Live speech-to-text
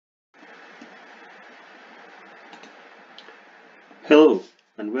Hello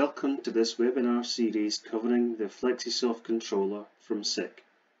and welcome to this webinar series covering the Flexisoft controller from SICK.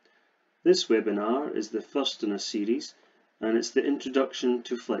 This webinar is the first in a series and it's the introduction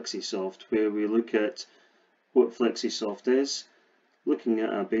to Flexisoft, where we look at what Flexisoft is, looking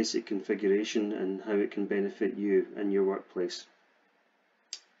at a basic configuration and how it can benefit you and your workplace.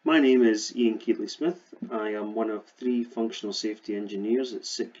 My name is Iain Keetley-Smith. I am one of 3 functional safety engineers at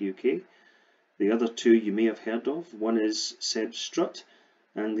SICK UK. The other 2 you may have heard of. One is Seb Strutt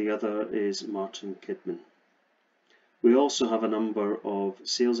and the other is Martin Kidman. We also have a number of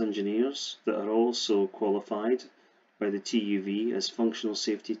sales engineers that are also qualified by the TUV as functional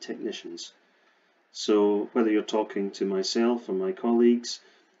safety technicians. So whether you're talking to myself or my colleagues,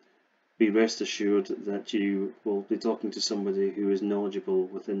 be rest assured that you will be talking to somebody who is knowledgeable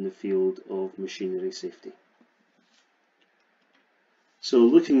within the field of machinery safety. So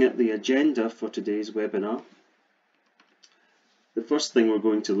looking at the agenda for today's webinar, the first thing we're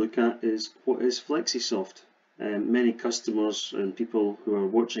going to look at is what is Flexisoft. Many customers and people who are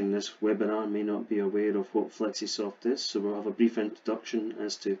watching this webinar may not be aware of what Flexisoft is, so we'll have a brief introduction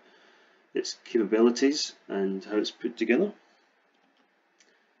as to its capabilities and how it's put together.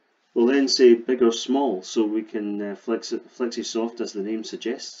 We'll then say big or small, so we can Flexisoft, as the name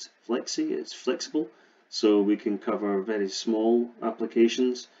suggests, flexi, it's flexible, so we can cover very small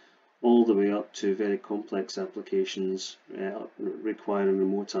applications all the way up to very complex applications requiring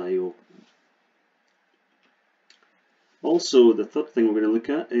remote I/O. Also, the third thing we're going to look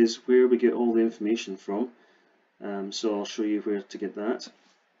at is where we get all the information from, so I'll show you where to get that.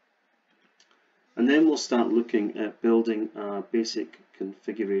 And then we'll start looking at building a basic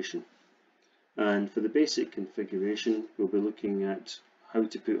configuration. And for the basic configuration, we'll be looking at how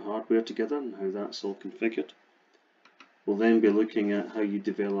to put hardware together and how that's all configured. We'll then be looking at how you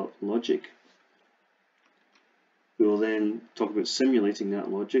develop logic. We will then talk about simulating that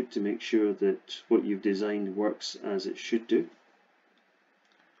logic to make sure that what you've designed works as it should do.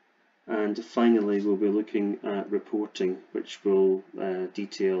 And finally, we'll be looking at reporting, which will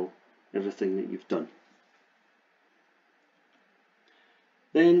detail everything that you've done.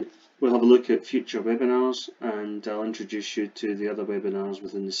 Then we'll have a look at future webinars, and I'll introduce you to the other webinars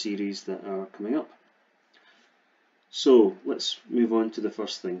within the series that are coming up. So let's move on to the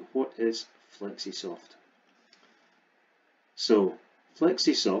first thing. What is Flexisoft? So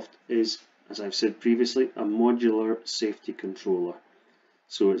Flexisoft is, as I've said previously, a modular safety controller.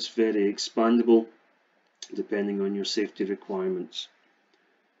 So it's very expandable depending on your safety requirements.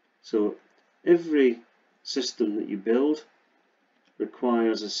 So every system that you build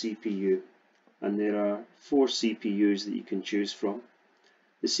requires a CPU, and there are 4 CPUs that you can choose from.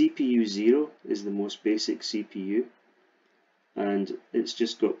 The CPU 0 is the most basic CPU, and it's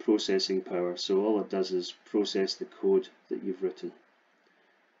just got processing power, so all it does is process the code that you've written.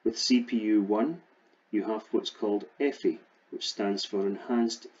 With CPU 1 you have what's called EFI, which stands for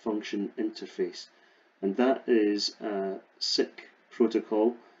Enhanced Function Interface, and that is a SICK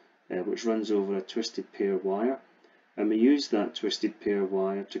protocol which runs over a twisted pair wire, and we use that twisted pair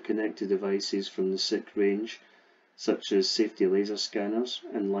wire to connect to devices from the SICK range, such as safety laser scanners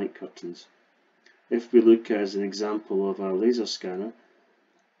and light curtains. If we look as an example of our laser scanner,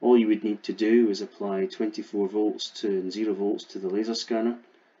 all you would need to do is apply 24 volts and 0 volts to the laser scanner.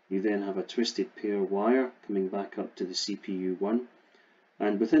 You then have a twisted pair wire coming back up to the CPU 1,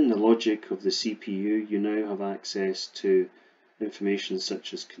 and within the logic of the CPU you now have access to information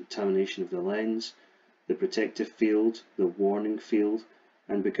such as contamination of the lens, the protective field, the warning field,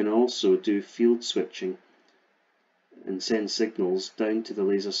 and we can also do field switching and send signals down to the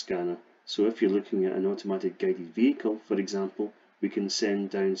laser scanner. So if you're looking at an automatic guided vehicle, for example, we can send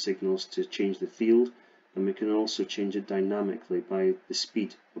down signals to change the field, and we can also change it dynamically by the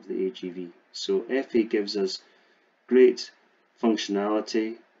speed of the AGV. So FA gives us great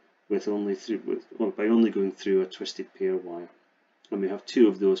functionality by only going through a twisted pair wire. And we have 2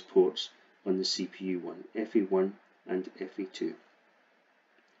 of those ports on the CPU 1, FE1 and FE2.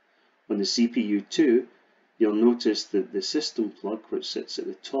 On the CPU 2, you'll notice that the system plug, which sits at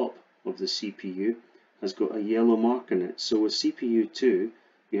the top of the CPU, has got a yellow mark in it. So with CPU 2,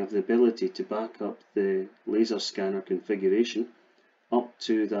 you have the ability to back up the laser scanner configuration up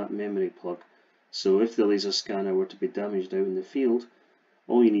to that memory plug. So if the laser scanner were to be damaged out in the field,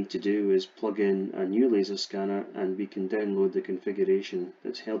 all you need to do is plug in a new laser scanner and we can download the configuration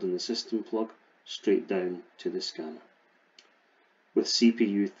that's held in the system plug straight down to the scanner. With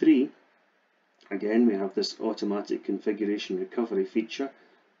CPU 3, again we have this automatic configuration recovery feature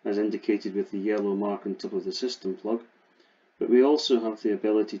as indicated with the yellow mark on top of the system plug, but we also have the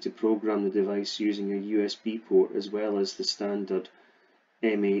ability to program the device using a USB port as well as the standard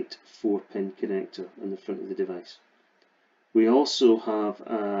M8 4-pin connector in the front of the device. We also have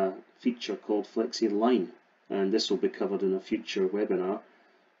a feature called FlexiLine, and this will be covered in a future webinar,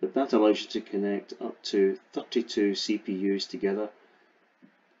 but that allows you to connect up to 32 CPUs together,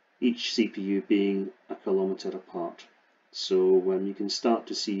 each CPU being a kilometre apart. So you can start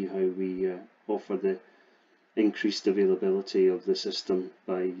to see how we offer the increased availability of the system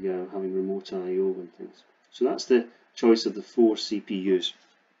by having remote I/O and things. So that's the choice of the 4 CPUs.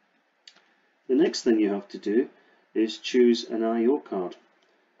 The next thing you have to do is choose an I/O card.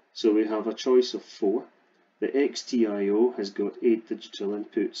 So we have a choice of 4. The XT-IO has got 8 digital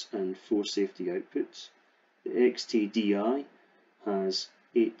inputs and 4 safety outputs. The XT-DI has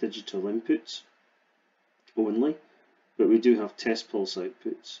 8 digital inputs only, but we do have test pulse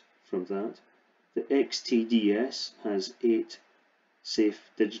outputs from that. The XT-DS has 8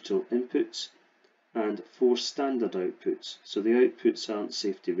 safe digital inputs and 4 standard outputs. So the outputs aren't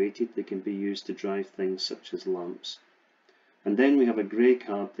safety rated, they can be used to drive things such as lamps. And then we have a grey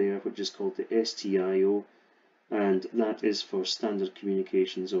card there which is called the ST-IO, and that is for standard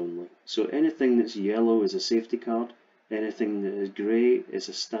communications only. So anything that's yellow is a safety card, anything that is grey is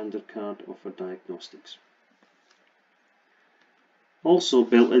a standard card or for diagnostics. Also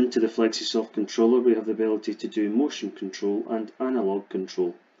built into the Flexisoft controller we have the ability to do motion control and analog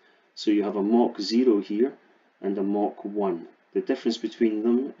control. So you have a Mach 0 here and a Mach 1. The difference between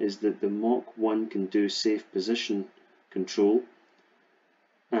them is that the Mach 1 can do safe position control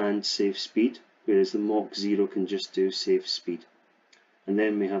and safe speed, whereas the Mach 0 can just do safe speed. And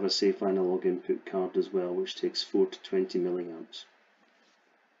then we have a safe analog input card as well, which takes 4 to 20 milliamps.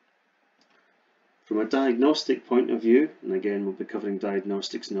 From a diagnostic point of view, and again we'll be covering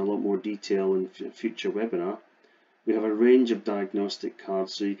diagnostics in a lot more detail in a future webinar, we have a range of diagnostic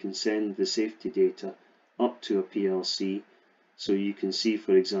cards, so you can send the safety data up to a PLC, so you can see,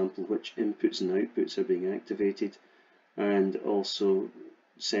 for example, which inputs and outputs are being activated, and also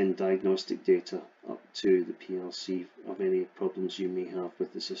send diagnostic data up to the PLC of any problems you may have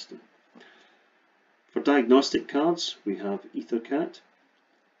with the system. For diagnostic cards, we have EtherCAT,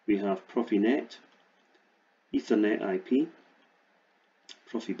 we have Profinet, Ethernet IP,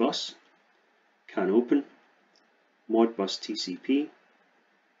 Profibus, CANopen, Modbus TCP,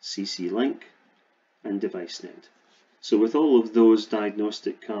 CC-Link and DeviceNet. So with all of those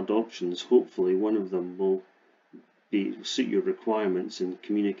diagnostic card options, hopefully one of them will suit your requirements and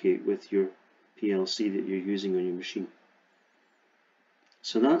communicate with your PLC that you're using on your machine.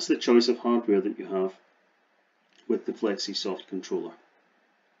 So that's the choice of hardware that you have with the Flexisoft controller.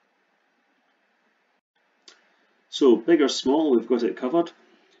 So big or small, we've got it covered.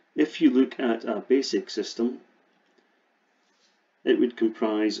 If you look at a basic system, it would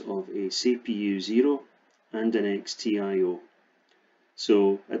comprise of a CPU 0 and an XT-IO.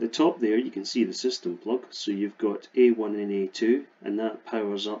 So at the top there you can see the system plug, so you've got A1 and A2 and that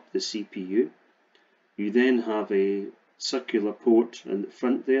powers up the CPU. You then have a circular port in the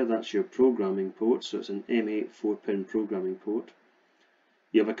front there, that's your programming port, so it's an M8 4-pin programming port.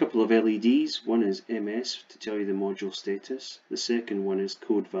 You have a couple of LEDs, one is MS to tell you the module status, the second one is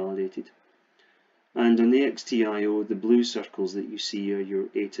code validated. And on the XT-IO, the blue circles that you see are your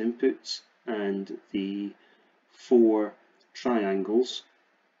 8 inputs, and the 4 triangles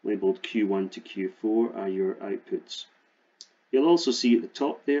labelled Q1 to Q4 are your outputs. You'll also see at the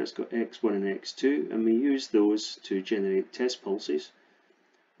top there it's got X1 and X2, and we use those to generate test pulses,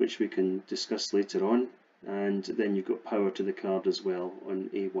 which we can discuss later on, and then you've got power to the card as well on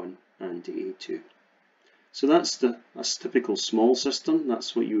A1 and A2. So that's a typical small system,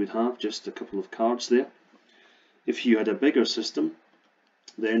 that's what you would have, just a couple of cards there. If you had a bigger system,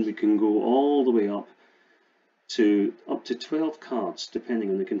 then we can go all the way up to 12 cards, depending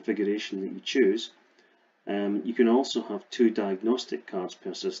on the configuration that you choose. You can also have 2 diagnostic cards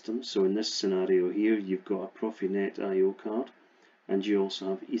per system, so in this scenario here you've got a Profinet I/O card, and you also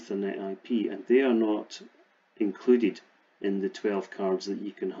have Ethernet IP, and they are not included in the 12 cards that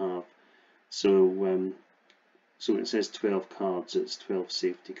you can have. So when it says 12 cards, it's 12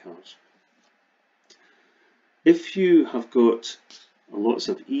 safety cards. If you have got lots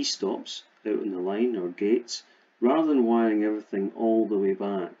of e-stops out in the line or gates, rather than wiring everything all the way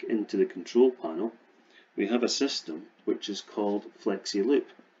back into the control panel, we have a system which is called FlexiLoop.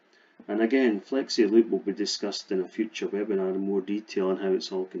 And again, FlexiLoop will be discussed in a future webinar in more detail on how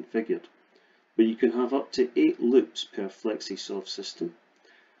it's all configured. But you can have up to 8 loops per Flexisoft system,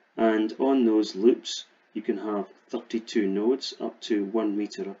 and on those loops you can have 32 nodes up to 1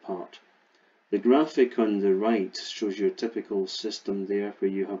 meter apart. The graphic on the right shows your typical system there,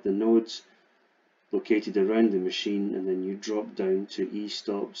 where you have the nodes located around the machine, and then you drop down to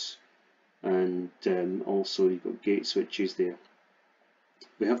e-stops, and also you've got gate switches there.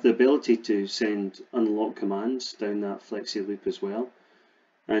 We have the ability to send unlock commands down that flexi loop as well,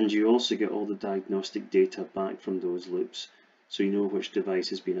 and you also get all the diagnostic data back from those loops, so you know which device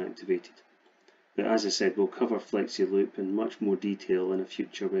has been activated. But as I said, we'll cover flexi loop in much more detail in a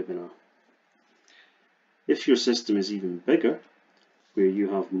future webinar. If your system is even bigger, where you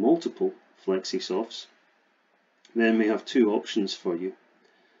have multiple Flexisofts, then we have two options for you.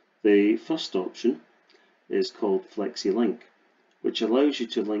 The first option is called FlexiLink, which allows you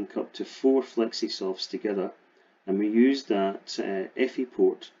to link up to 4 Flexisofts together, and we use that FE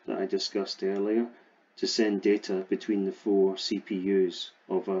port that I discussed earlier to send data between the 4 CPUs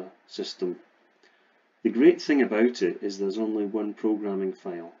of a system. The great thing about it is there's only one programming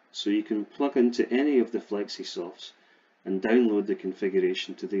file, so you can plug into any of the Flexisofts and download the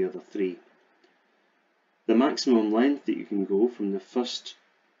configuration to the other 3. The maximum length that you can go from the first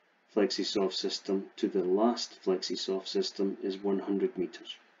Flexisoft system to the last Flexisoft system is 100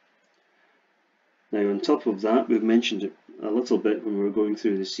 meters. Now on top of that, we've mentioned it a little bit when we were going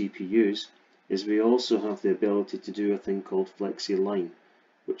through the CPUs, is we also have the ability to do a thing called FlexiLine,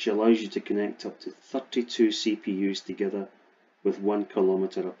 which allows you to connect up to 32 CPUs together with 1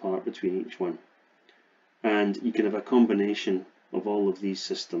 kilometer apart between each one. And you can have a combination of all of these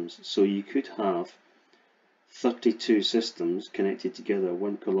systems, so you could have 32 systems connected together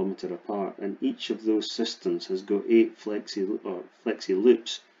 1 kilometer apart, and each of those systems has got 8 flexi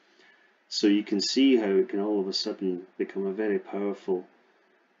loops. So you can see how it can all of a sudden become a very powerful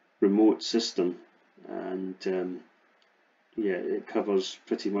remote system, and yeah, it covers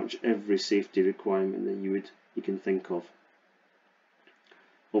pretty much every safety requirement that you can think of.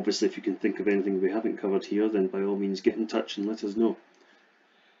 Obviously, if you can think of anything we haven't covered here, then by all means get in touch and let us know.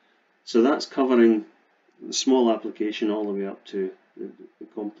 So that's covering the small application all the way up to the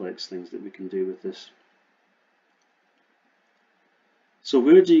complex things that we can do with this. So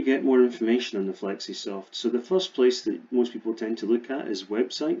where do you get more information on the Flexisoft? So the first place that most people tend to look at is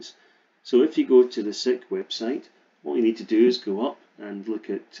websites. So if you go to the SICK website, what you need to do is go up and look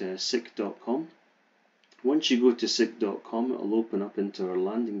at sick.com. Once you go to sick.com, it will open up into our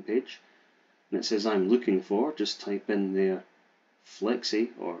landing page, and it says I'm looking for, just type in there Flexi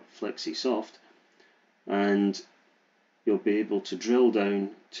or Flexisoft, and you'll be able to drill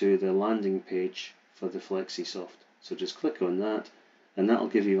down to the landing page for the Flexisoft. So just click on that, and that will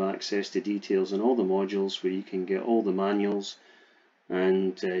give you access to details on all the modules, where you can get all the manuals,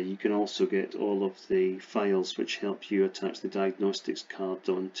 and you can also get all of the files which help you attach the diagnostics card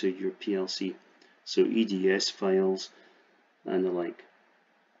onto your PLC. So EDS files and the like.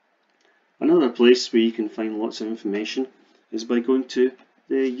 Another place where you can find lots of information is by going to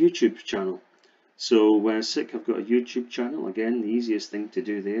the YouTube channel. So where SICK have got a YouTube channel, again the easiest thing to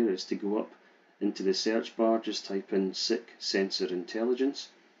do there is to go up into the search bar, just type in SICK Sensor Intelligence,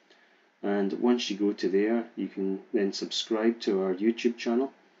 and once you go to there you can then subscribe to our YouTube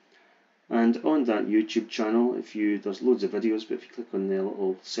channel. And on that YouTube channel, there's loads of videos, but if you click on the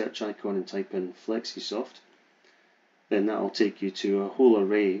little search icon and type in Flexisoft, then that will take you to a whole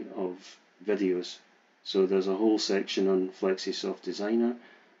array of videos. So there's a whole section on Flexisoft Designer,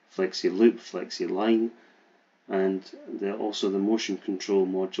 FlexiLoop, FlexiLine, and also the motion control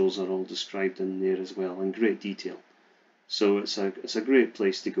modules are all described in there as well in great detail. So it's a great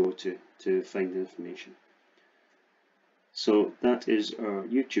place to go to find information. So that is our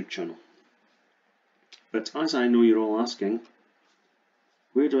YouTube channel. But as I know you're all asking,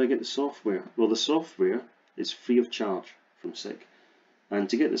 where do I get the software? Well, the software is free of charge from SICK. And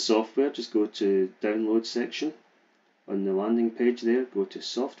to get the software, just go to download section on the landing page there, go to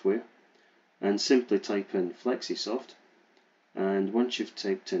software, and simply type in Flexisoft. And once you've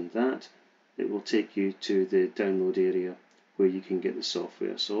typed in that, it will take you to the download area where you can get the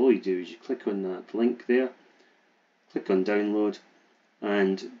software. So all you do is you click on that link there, click on download,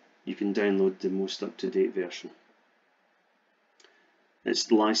 and you can download the most up-to-date version.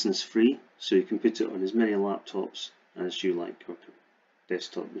 It's license free, so you can put it on as many laptops as you like, or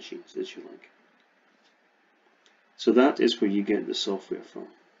desktop machines as you like. So that is where you get the software from.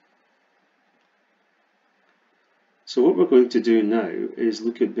 So what we're going to do now is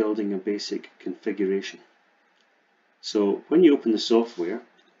look at building a basic configuration. So when you open the software,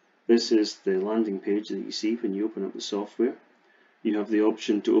 this is the landing page that you see when you open up the software. You have the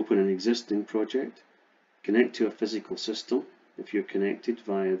option to open an existing project, connect to a physical system if you're connected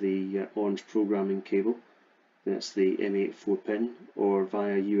via the orange programming cable, that's the M8 4-pin, or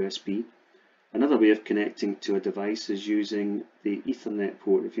via USB. Another way of connecting to a device is using the Ethernet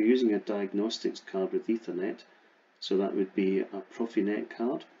port. If you're using a diagnostics card with Ethernet, so that would be a Profinet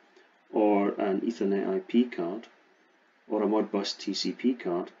card, or an Ethernet IP card, or a Modbus TCP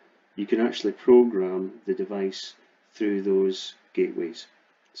card, you can actually program the device through those gateways.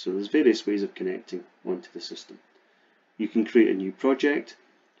 So there's various ways of connecting onto the system. You can create a new project.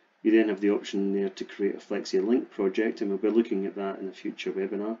 You then have the option there to create a FlexiLink project, and we'll be looking at that in a future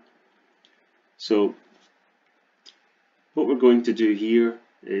webinar. So what we're going to do here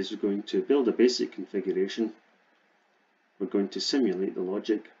is we're going to build a basic configuration. We're going to simulate the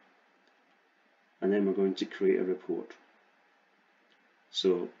logic, and then we're going to create a report.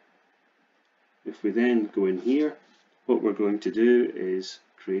 So if we then go in here, what we're going to do is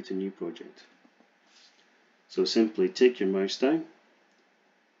create a new project. So simply take your mouse down,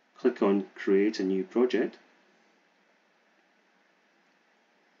 click on Create a New Project.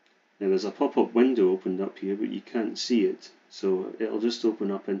 Now there's a pop-up window opened up here, but you can't see it, so it'll just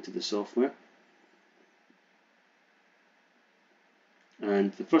open up into the software.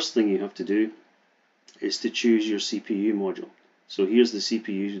 And the first thing you have to do is to choose your CPU module. So here's the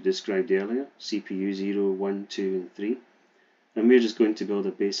CPUs we described earlier, CPU 0, 1, 2 and 3. And we're just going to build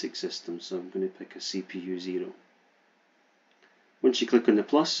a basic system, so I'm going to pick a CPU 0. Once you click on the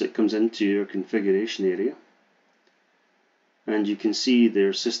plus, it comes into your configuration area. And you can see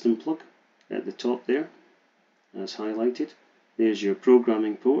their system plug at the top there, as highlighted. There's your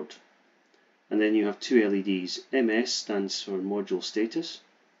programming port. And then you have two LEDs. MS stands for module status,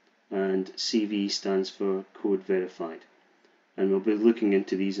 and CV stands for code verified. And we'll be looking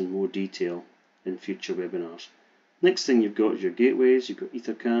into these in more detail in future webinars. Next thing you've got is your gateways. You've got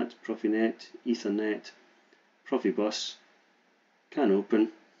EtherCAT, Profinet, Ethernet, Profibus, CAN Open,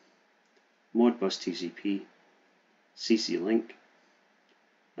 Modbus TCP, CC-Link,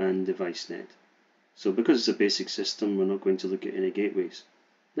 and DeviceNet. So because it's a basic system, we're not going to look at any gateways.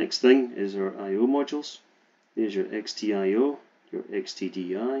 Next thing is our I/O modules. There's your XTIO, your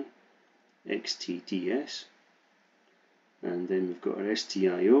XTDI, XTDS, and then we've got our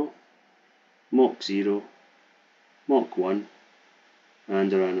STIO, Mach0, Mach1,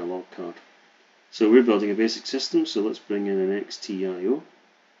 and our analog card. So we're building a basic system, so let's bring in an XTIO,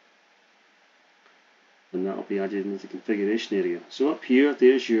 and that will be added into the configuration area. So up here,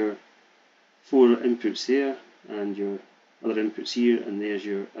 there's your 4 inputs there, and your other inputs here, and there's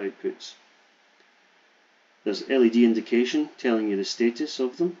your outputs. There's LED indication telling you the status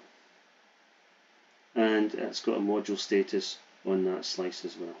of them, and it's got a module status on that slice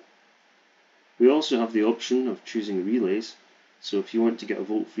as well. We also have the option of choosing relays, so if you want to get a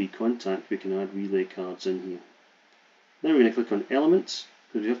volt-free contact, we can add relay cards in here. Now we're going to click on Elements,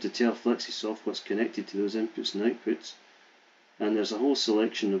 because we have to tell Flexisoft what's connected to those inputs and outputs, and there's a whole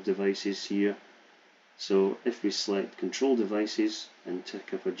selection of devices here. So if we select Control Devices and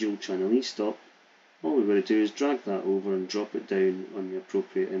tick up a dual channel E-stop, all we've got to do is drag that over and drop it down on the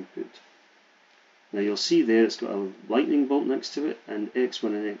appropriate input. Now you'll see there it's got a lightning bolt next to it, and X1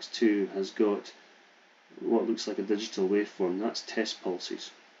 and X2 has got what looks like a digital waveform. That's test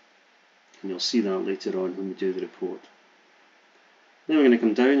pulses, and you'll see that later on when we do the report. Then we're going to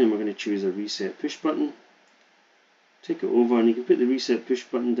come down and we're going to choose a reset push button. Take it over, and you can put the reset push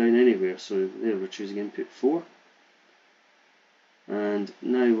button down anywhere. So there we're choosing input 4. And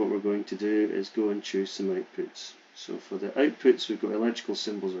now what we're going to do is go and choose some outputs. So for the outputs, we've got electrical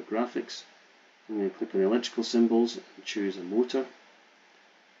symbols or graphics. I'm going to click on electrical symbols and choose a motor.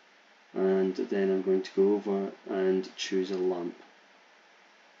 And then I'm going to go over and choose a lamp.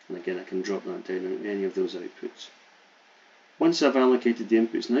 And again, I can drop that down on any of those outputs. Once I've allocated the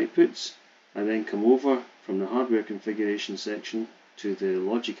inputs and outputs, I then come over from the hardware configuration section to the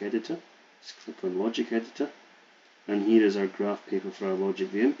logic editor. Just click on logic editor, and here is our graph paper for our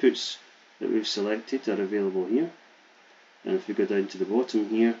logic. The inputs that we've selected are available here, and if we go down to the bottom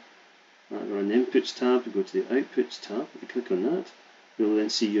here, we're on the inputs tab, we go to the outputs tab, if you click on that, you'll then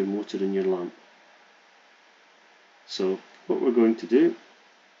see your motor and your lamp. So what we're going to do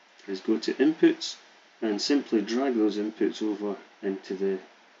is go to inputs and simply drag those inputs over into the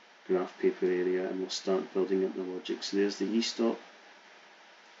graph paper area, and we'll start building up the logic. So there's the E-stop,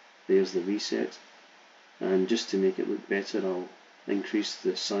 there's the reset, and just to make it look better, I'll increase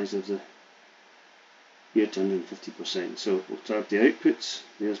the size of the here to 150%. So we'll grab the outputs.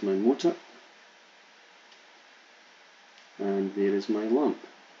 There's my motor, and there is my lamp.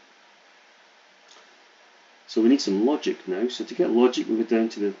 So we need some logic now. So to get logic, we go down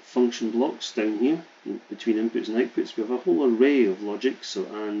to the function blocks down here between inputs and outputs. We have a whole array of logic, so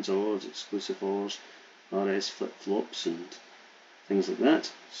ANDs, ORs, exclusive ORs, RS, flip-flops, and things like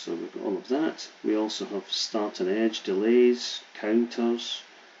that. So we've got all of that. We also have start and edge, delays, counters,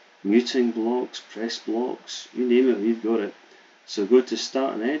 muting blocks, press blocks, you name it, we've got it. So go to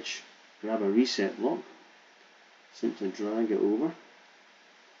start and edge, grab a reset block, simply drag it over,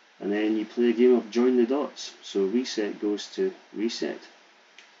 and then you play a game of join the dots. So reset goes to reset,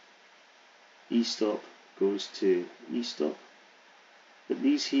 e-stop goes to e-stop. But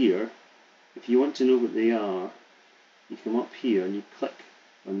these here, if you want to know what they are, you come up here and you click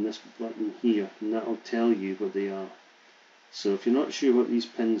on this button here, and that will tell you what they are. So if you're not sure what these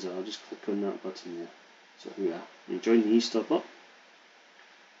pins are, just click on that button there. So here we are. You join the e-stop up,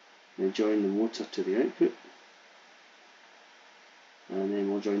 then join the motor to the output, and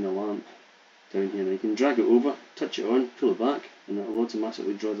then we'll join the lamp down here. Now you can drag it over, touch it on, pull it back, and it will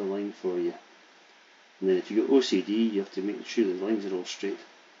automatically draw the line for you. And then if you go OCD, you have to make sure the lines are all straight.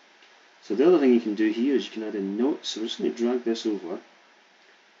 So the other thing you can do here is you can add in notes. So we're just going to drag this over,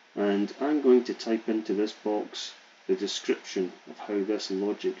 and I'm going to type into this box the description of how this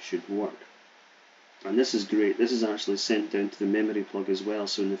logic should work. And this is great. This is actually sent down to the memory plug as well,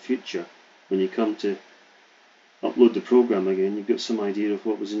 so in the future when you come to upload the program again, you've got some idea of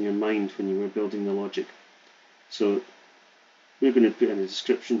what was in your mind when you were building the logic. So we're going to put in a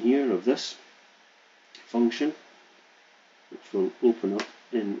description here of this function, which will open up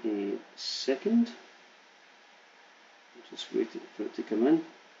in a second. Just waiting for it to come in.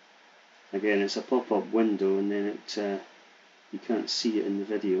 Again, it's a pop-up window, and then you can't see it in the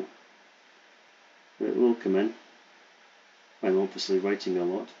video, but it will come in. I'm obviously writing a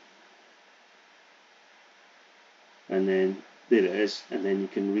lot, and then there it is, and then you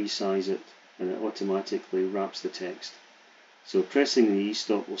can resize it, and it automatically wraps the text. So pressing the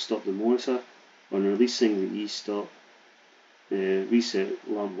e-stop will stop the motor. On releasing the e-stop, the reset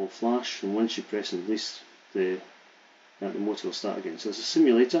lamp will flash, and once you press and release the motor will start again. So it's a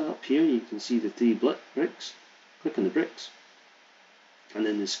simulator. Up here you can see the 3 bricks. Click on the bricks, and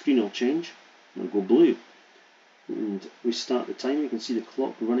then the screen will change and it'll go blue. And we start the time. You can see the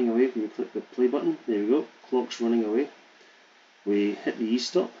clock running away when we click the play button. There we go, clock's running away. We hit the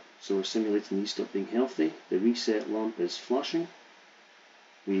e-stop, so we're simulating the e-stop being healthy. The reset lamp is flashing.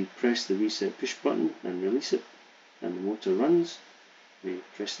 We press the reset push button and release it, and the motor runs. We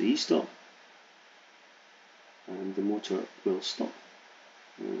press the e-stop, and the motor will stop.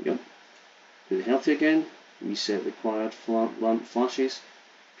 There we go. Do the healthy again, reset required, lamp flashes,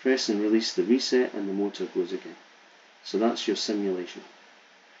 press and release the reset, and the motor goes again. So that's your simulation.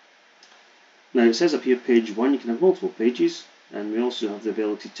 Now it says up here page 1, you can have multiple pages, and we also have the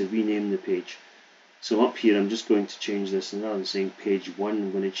ability to rename the page. So up here I'm just going to change this, and rather than saying page 1,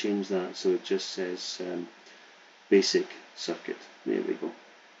 I'm going to change that so it just says basic circuit. There we go.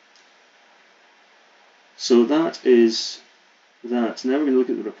 So that is that. Now we're going to look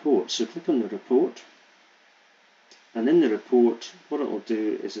at the report. So click on the report, and in the report what it will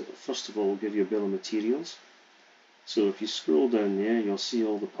do is it first of all will give you a bill of materials. So if you scroll down there, you'll see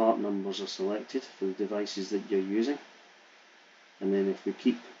all the part numbers are selected for the devices that you're using. And then if we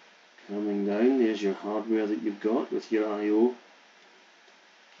keep coming down, there's your hardware that you've got with your I/O.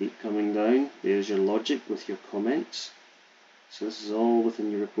 Keep coming down, there's your logic with your comments. So this is all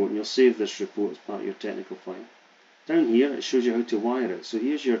within your report, and you'll save this report as part of your technical file. Down here it shows you how to wire it. So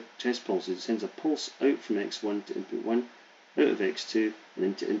here's your test pulses. It sends a pulse out from X1 to input 1, out of X2 and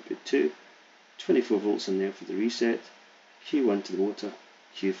into input 2. 24 volts in there for the reset, Q1 to the motor,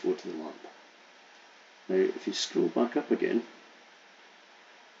 Q4 to the lamp. Now if you scroll back up again,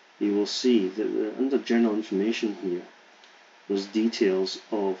 you will see that under general information here, there's details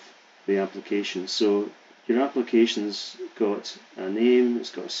of the application. So your application's got a name, it's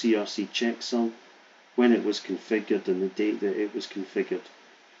got a CRC checksum, when it was configured and the date that it was configured.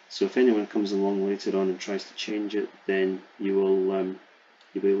 So if anyone comes along later on and tries to change it, then you will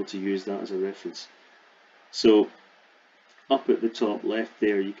you'll be able to use that as a reference. So up at the top left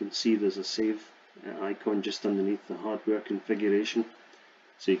there you can see there's a save icon just underneath the hardware configuration.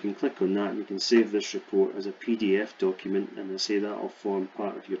 So you can click on that and you can save this report as a PDF document, and I say that will form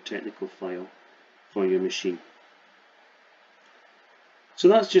part of your technical file for your machine. So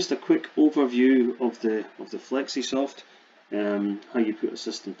that's just a quick overview of the Flexisoft, how you put a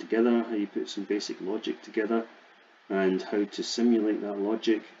system together, how you put some basic logic together, and how to simulate that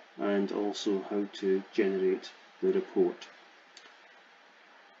logic, and also how to generate the report.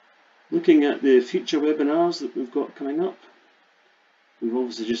 Looking at the future webinars that we've got coming up, we've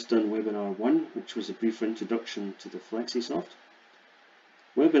obviously just done webinar 1, which was a brief introduction to the Flexisoft.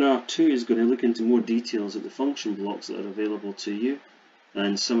 Webinar 2 is going to look into more details of the function blocks that are available to you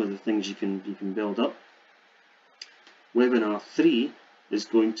and some of the things you can build up. Webinar 3 is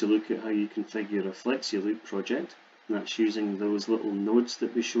going to look at how you configure a FlexiLoop project. That's using those little nodes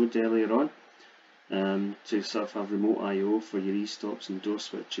that we showed earlier on to sort of have remote I/O for your e-stops and door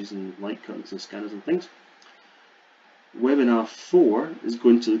switches and light curtains and scanners and things. Webinar 4 is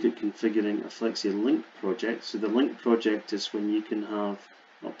going to look at configuring a FlexiLink project. So the link project is when you can have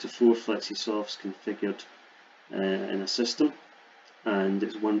up to 4 Flexisofts configured in a system, and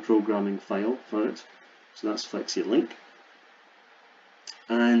it's one programming file for it. So that's FlexiLink.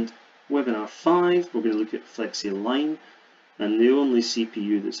 And Webinar 5, we're going to look at FlexiLine, and the only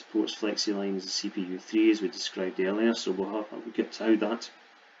CPU that supports FlexiLine is the CPU 3, as we described earlier, so we'll have a look at how that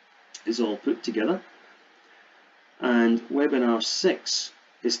is all put together. And Webinar 6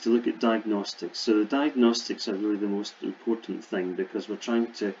 is to look at diagnostics. So the diagnostics are really the most important thing, because we're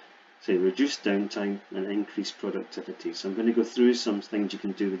trying to reduce downtime and increase productivity. So I'm going to go through some things you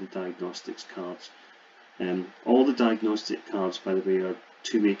can do with the diagnostics cards. All the diagnostic cards, by the way, are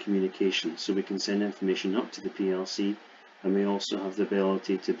two-way communication, so we can send information up to the PLC, and we also have the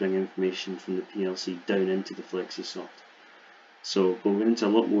ability to bring information from the PLC down into the Flexisoft. So we'll go into a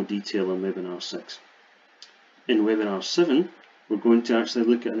lot more detail on Webinar 6. In Webinar 7, we're going to actually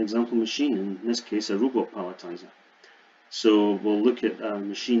look at an example machine, in this case a robot palletizer. So we'll look at a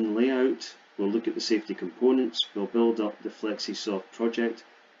machine layout, we'll look at the safety components, we'll build up the Flexisoft project,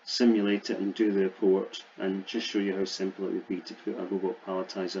 simulate it and do the report, and just show you how simple it would be to put a robot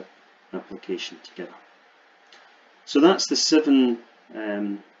palletizer application together. So that's the 7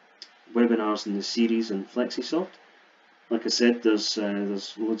 webinars in the series on Flexisoft. Like I said, there's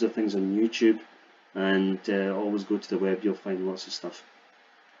loads of things on YouTube, and always go to the web, you'll find lots of stuff.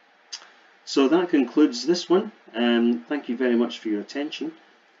 So that concludes this one. Thank you very much for your attention,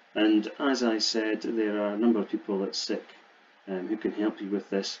 and as I said, there are a number of people at SICK who can help you with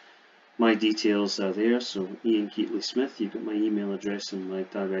this. My details are there, so Iain Keetley-Smith, you've got my email address and my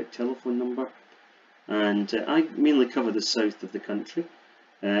direct telephone number, and I mainly cover the south of the country.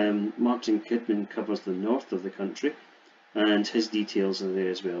 Martin Kidman covers the north of the country, and his details are there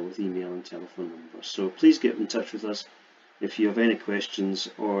as well, with email and telephone numbers. So please get in touch with us if you have any questions,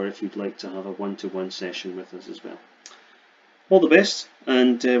 or if you'd like to have a one-to-one session with us as well. All the best,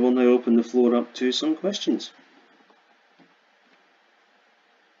 and we'll now open the floor up to some questions.